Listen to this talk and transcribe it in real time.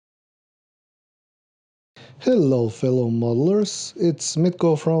Hello fellow modelers, it's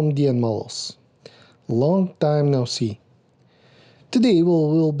Mitko from DN Models. Long time no see. Today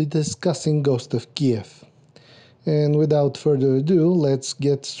we'll be discussing Ghost of Kyiv. And without further ado, let's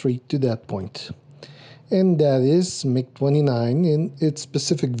get straight to that point. And that is MiG-29 in its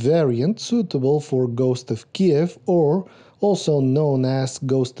specific variant suitable for Ghost of Kyiv, or also known as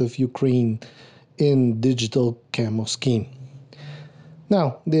Ghost of Ukraine in Digital Camo scheme.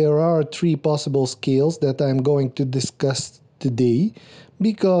 Now, there are three possible scales that I'm going to discuss today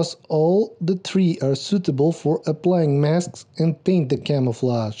because all the three are suitable for applying masks and paint the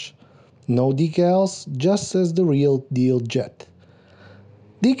camouflage. No decals, just as the real deal jet.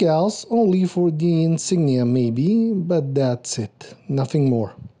 Decals only for the insignia maybe, but that's it, nothing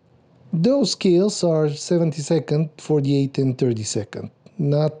more. Those scales are 70-second, 48 and 30-second.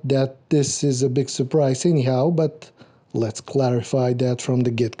 Not that this is a big surprise anyhow, but let's clarify that from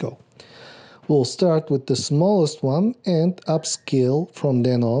the get-go. We'll start with the smallest one and upscale from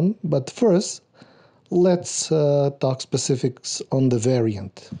then on, but first let's talk specifics on the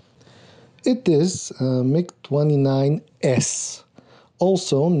variant. It is MiG-29S,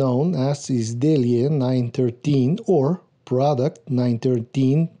 also known as Izdelye 913 or Product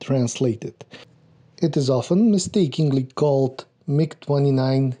 913 translated. It is often mistakenly called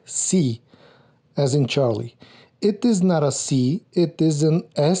MiG-29C, as in Charlie. It is not a C, it is an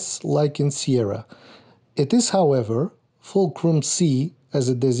S like in Sierra. It is, however, Fulcrum C as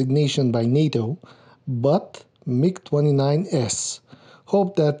a designation by NATO, but MiG-29S.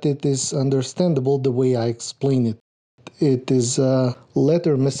 Hope that it is understandable the way I explain it. It is a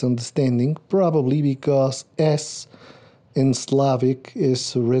letter misunderstanding, probably because S in Slavic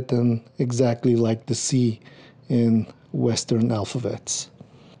is written exactly like the C in Western alphabets.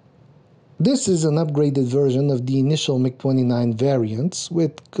 This is an upgraded version of the initial MiG-29 variants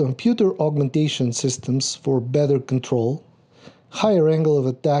with computer augmentation systems for better control, higher angle of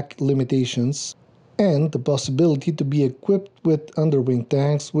attack limitations, and the possibility to be equipped with underwing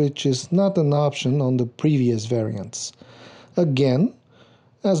tanks, which is not an option on the previous variants. Again,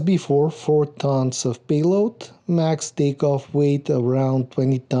 as before, 4 tons of payload, max takeoff weight around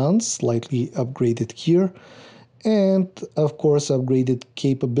 20 tons, slightly upgraded here, and of course upgraded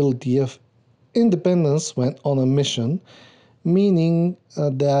capability of independence when on a mission, meaning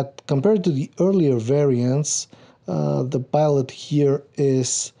that compared to the earlier variants, the pilot here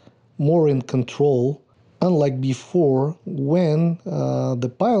is more in control, unlike before when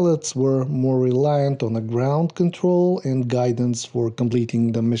the pilots were more reliant on the ground control and guidance for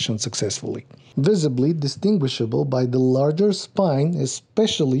completing the mission successfully. Visibly distinguishable by the larger spine,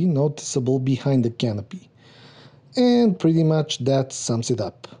 especially noticeable behind the canopy. And pretty much that sums it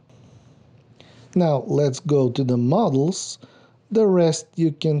up. Now let's go to the models. The rest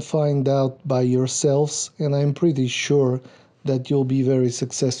you can find out by yourselves, and I'm pretty sure that you'll be very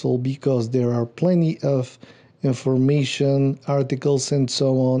successful because there are plenty of information, articles and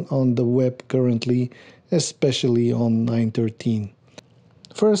so on the web currently, especially on 913.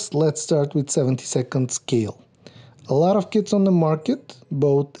 First, let's start with 70-second scale. A lot of kits on the market,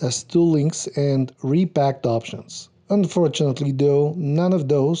 both as toolings and repacked options. Unfortunately though, none of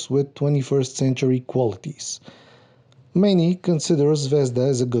those with 21st century qualities. Many consider Zvezda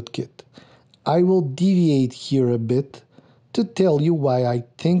as a good kit. I will deviate here a bit to tell you why I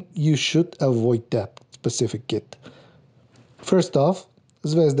think you should avoid that specific kit. First off,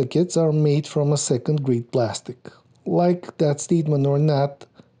 Zvezda kits are made from a second-grade plastic. Like that statement or not,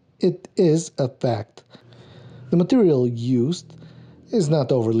 it is a fact. The material used is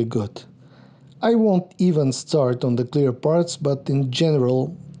not overly good. I won't even start on the clear parts, but in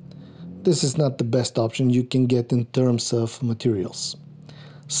general, this is not the best option you can get in terms of materials.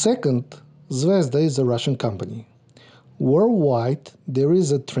 Second, Zvezda is a Russian company. Worldwide, there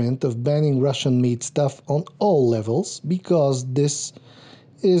is a trend of banning Russian-made stuff on all levels because this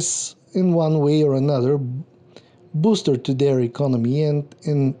is, in one way or another, booster to their economy, and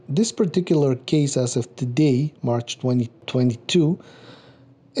in this particular case as of today, March 2022,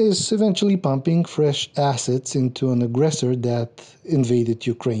 is eventually pumping fresh assets into an aggressor that invaded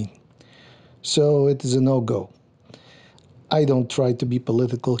Ukraine. So it is a no-go. I don't try to be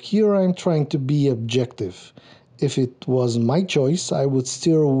political here, I'm trying to be objective. If it was my choice, I would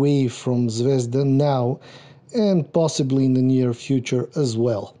steer away from Zvezda now and possibly in the near future as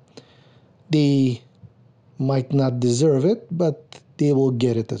well. They might not deserve it, but they will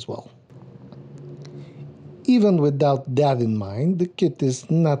get it as well. Even without that in mind, the kit is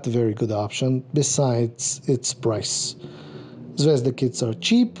not a very good option besides its price. Zvezda kits are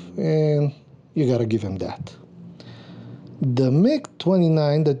cheap and you gotta give them that. The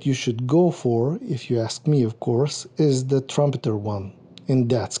MiG-29 that you should go for, if you ask me of course, is the Trumpeter one in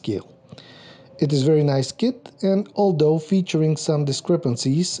that scale. It is a very nice kit, and although featuring some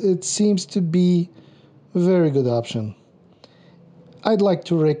discrepancies, it seems to be a very good option. I'd like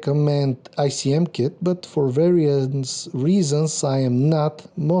to recommend ICM kit, but for various reasons I am not,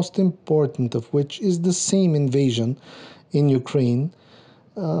 most important of which is the same invasion in Ukraine,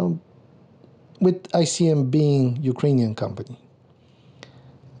 with ICM being Ukrainian company.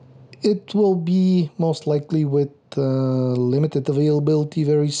 It will be most likely with limited availability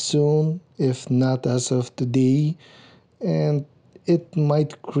very soon, if not as of today, and it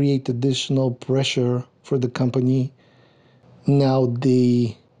might create additional pressure for the company now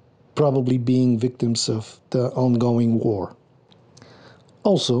they probably being victims of the ongoing war.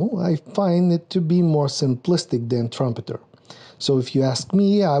 Also, I find it to be more simplistic than Trumpeter. So if you ask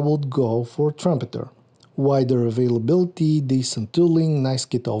me, I would go for Trumpeter. Wider availability, decent tooling, nice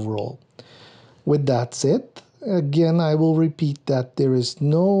kit overall. With that said, again I will repeat that there is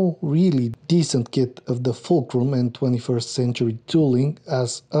no really decent kit of the fulcrum and 21st century tooling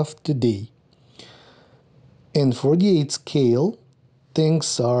as of today. In 48 scale,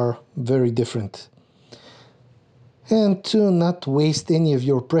 things are very different. And to not waste any of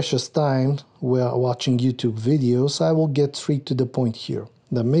your precious time while watching YouTube videos, I will get straight to the point here.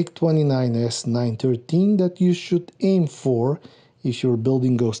 The MiG-29S 913 that you should aim for if you're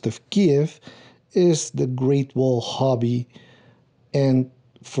building Ghost of Kyiv is the Great Wall Hobby, and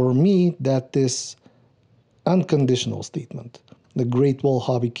for me that is unconditional statement. The Great Wall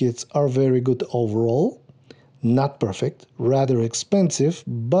Hobby kits are very good overall, not perfect, rather expensive,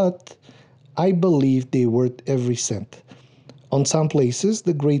 but I believe they worth every cent. On some places,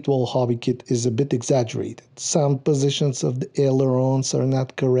 the Great Wall Hobby Kit is a bit exaggerated. Some positions of the ailerons are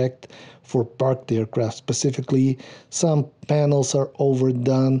not correct for parked aircraft specifically, some panels are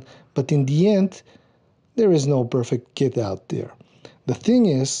overdone, but in the end, there is no perfect kit out there. The thing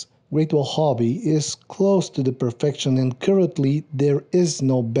is, Great Wall Hobby is close to the perfection, and currently there is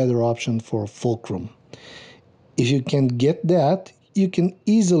no better option for fulcrum. If you can get that, you can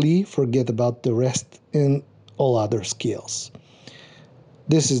easily forget about the rest in all other scales.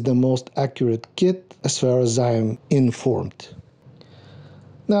 This is the most accurate kit as far as I am informed.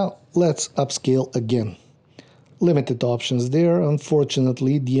 Now let's upscale again. Limited options there.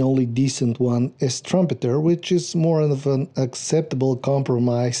 Unfortunately, the only decent one is Trumpeter, which is more of an acceptable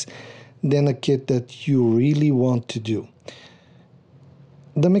compromise than a kit that you really want to do.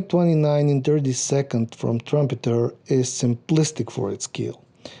 The MiG-29 in 32nd from Trumpeter is simplistic for its scale,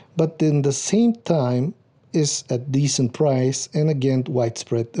 but in the same time is at decent price and again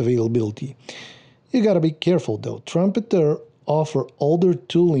widespread availability. You gotta be careful though. Trumpeter offer older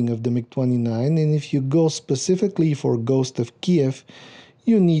tooling of the MiG-29, and if you go specifically for Ghost of Kyiv,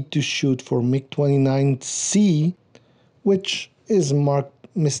 you need to shoot for MiG-29C, which is marked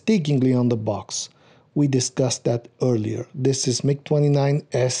mistakenly on the box. We discussed that earlier. This is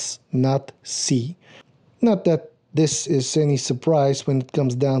MiG-29S, not C. Not that this is any surprise when it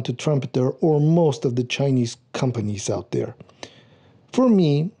comes down to Trumpeter or most of the Chinese companies out there. For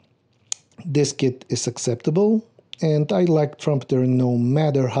me, this kit is acceptable, and I like Trumpeter no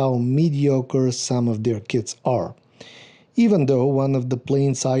matter how mediocre some of their kits are. Even though one of the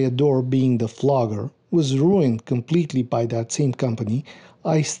planes I adore, being the Flogger, was ruined completely by that same company,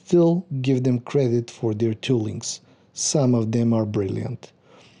 I still give them credit for their toolings. Some of them are brilliant.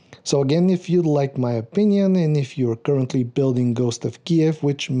 So again, if you like my opinion, and if you're currently building Ghost of Kyiv,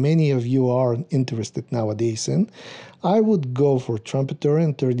 which many of you are interested nowadays in, I would go for Trumpeter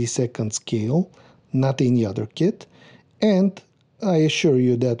in 32nd scale, not any other kit, and I assure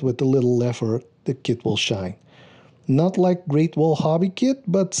you that with a little effort, the kit will shine. Not like Great Wall Hobby Kit,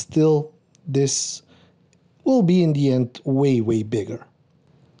 but still, this will be in the end way bigger.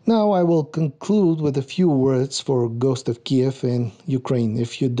 Now I will conclude with a few words for Ghost of Kyiv and Ukraine.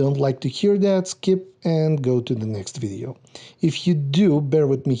 If you don't like to hear that, skip and go to the next video. If you do, bear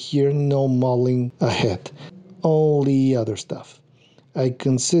with me here, no mulling ahead. Only other stuff. I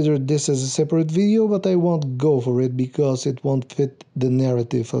considered this as a separate video, but I won't go for it because it won't fit the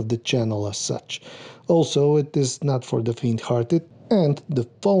narrative of the channel as such. Also, it is not for the faint-hearted, and the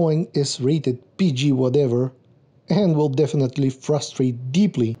following is rated PG whatever, and will definitely frustrate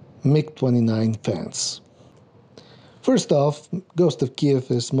deeply MiG-29 fans. First off, Ghost of Kyiv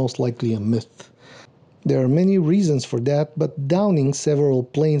is most likely a myth. There are many reasons for that, but downing several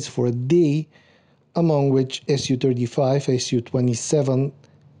planes for a day, among which Su-35, Su-27,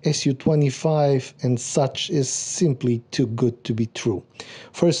 Su-25 and such, is simply too good to be true.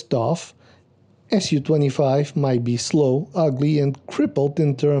 First off, Su-25 might be slow, ugly, and crippled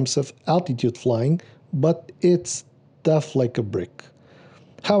in terms of altitude flying, but it's tough like a brick.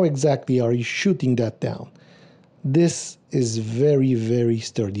 How exactly are you shooting that down? This is very, very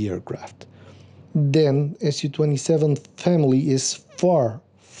sturdy aircraft. Then Su-27 family is far,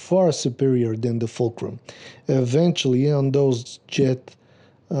 far superior than the Fulcrum. Eventually, on those jets,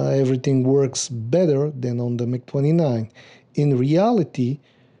 everything works better than on the MiG-29. In reality,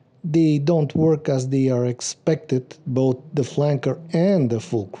 they don't work as they are expected, both the flanker and the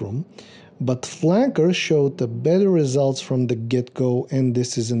fulcrum, but flanker showed the better results from the get-go, and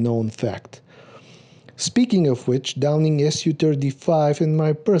this is a known fact. Speaking of which, downing Su-35 in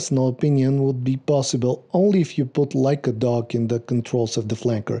my personal opinion would be possible only if you put like a dog in the controls of the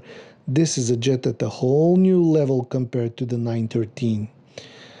flanker. This is a jet at a whole new level compared to the 913.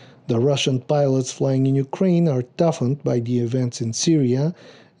 The Russian pilots flying in Ukraine are toughened by the events in Syria,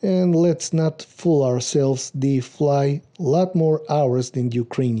 and let's not fool ourselves, they fly a lot more hours than the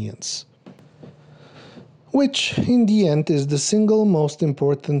Ukrainians. Which, in the end, is the single most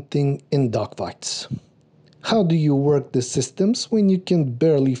important thing in dogfights. How do you work the systems when you can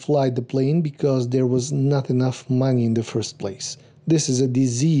barely fly the plane because there was not enough money in the first place? This is a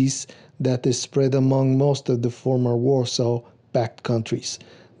disease that is spread among most of the former Warsaw Pact countries.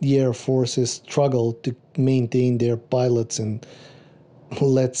 The air forces struggle to maintain their pilots in,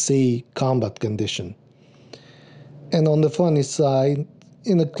 let's say, combat condition. And on the funny side,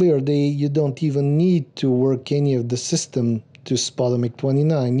 in a clear day, you don't even need to work any of the system to spot a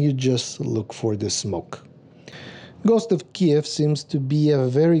MiG-29, you just look for the smoke. Ghost of Kyiv seems to be a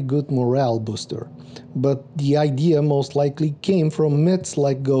very good morale booster, but the idea most likely came from myths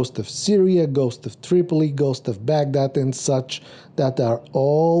like Ghost of Syria, Ghost of Tripoli, Ghost of Baghdad and such that are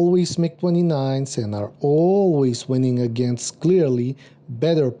always MiG-29s and are always winning against clearly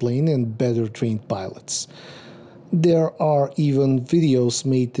better plane and better trained pilots. There are even videos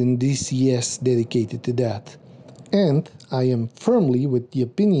made in DCS dedicated to that. And I am firmly with the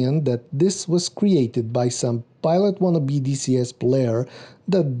opinion that this was created by some pilot wannabe DCS player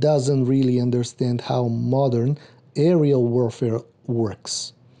that doesn't really understand how modern aerial warfare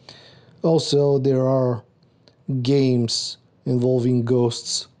works. Also, there are games involving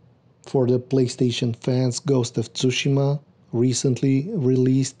ghosts for the PlayStation fans. Ghost of Tsushima recently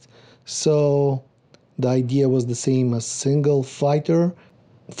released. So the idea was the same, a single fighter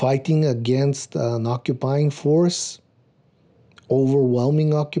fighting against an occupying force,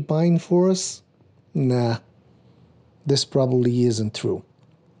 overwhelming occupying force? Nah, this probably isn't true.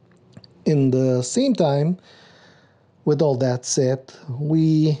 In the same time, with all that said,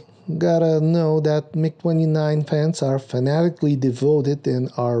 we gotta know that MiG-29 fans are fanatically devoted and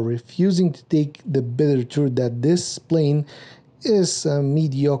are refusing to take the bitter truth that this plane is a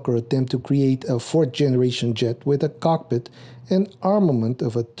mediocre attempt to create a fourth-generation jet with a cockpit and armament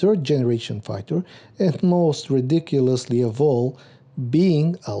of a third-generation fighter, and most ridiculously of all,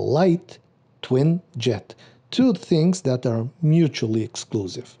 being a light twin jet. Two things that are mutually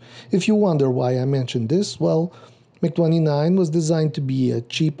exclusive. If you wonder why I mentioned this, well, MiG-29 was designed to be a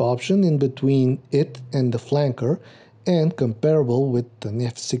cheap option in between it and the flanker and comparable with an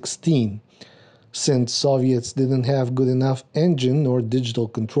F-16. Since Soviets didn't have good enough engine or digital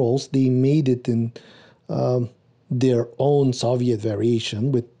controls, they made it in their own Soviet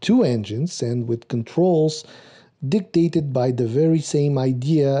variation with two engines and with controls dictated by the very same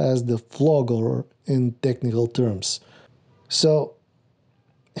idea as the flogger in technical terms. So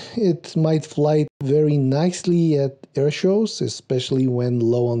it might fly very nicely at air shows, especially when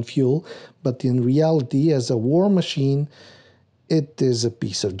low on fuel, but in reality, as a war machine, it is a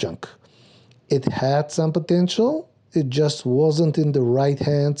piece of junk. It had some potential, it just wasn't in the right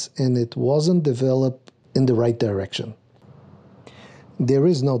hands and it wasn't developed in the right direction. There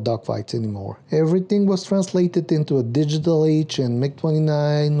is no dogfights anymore. Everything was translated into a digital age and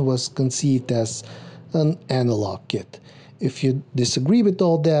MiG-29 was conceived as an analog kit. If you disagree with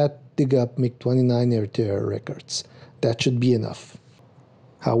all that, dig up MiG-29 air-to-air records. That should be enough.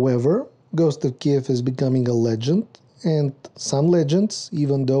 However, Ghost of Kyiv is becoming a legend, and some legends,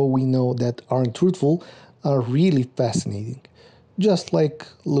 even though we know that aren't truthful, are really fascinating. Just like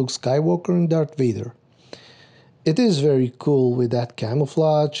Luke Skywalker and Darth Vader. It is very cool with that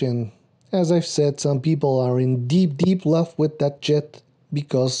camouflage, and as I've said, some people are in deep, deep love with that jet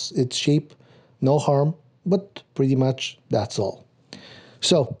because its shape, no harm, but pretty much that's all.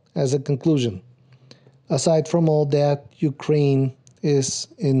 So, as a conclusion, aside from all that, Ukraine is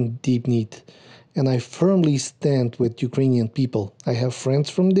in deep need, and I firmly stand with Ukrainian people. I have friends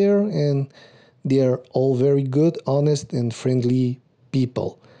from there, and they are all very good, honest, and friendly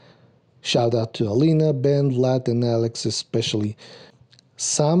people. Shout out to Alina, Ben, Vlad, and Alex especially.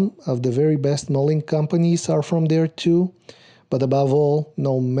 Some of the very best modeling companies are from there too, but above all,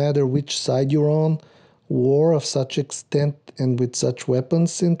 no matter which side you're on, war of such extent and with such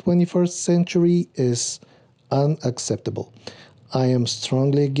weapons in 21st century is unacceptable. I am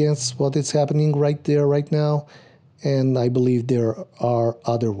strongly against what is happening right there, right now, and I believe there are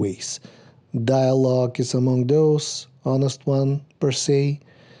other ways. Dialogue is among those, honest one per se,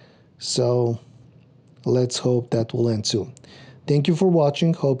 so let's hope that will end soon. Thank you for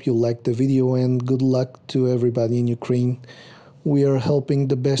watching, hope you liked the video, and good luck to everybody in Ukraine. We are helping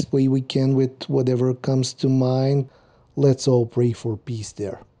the best way we can with whatever comes to mind. Let's all pray for peace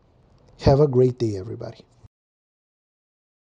there. Have a great day, everybody.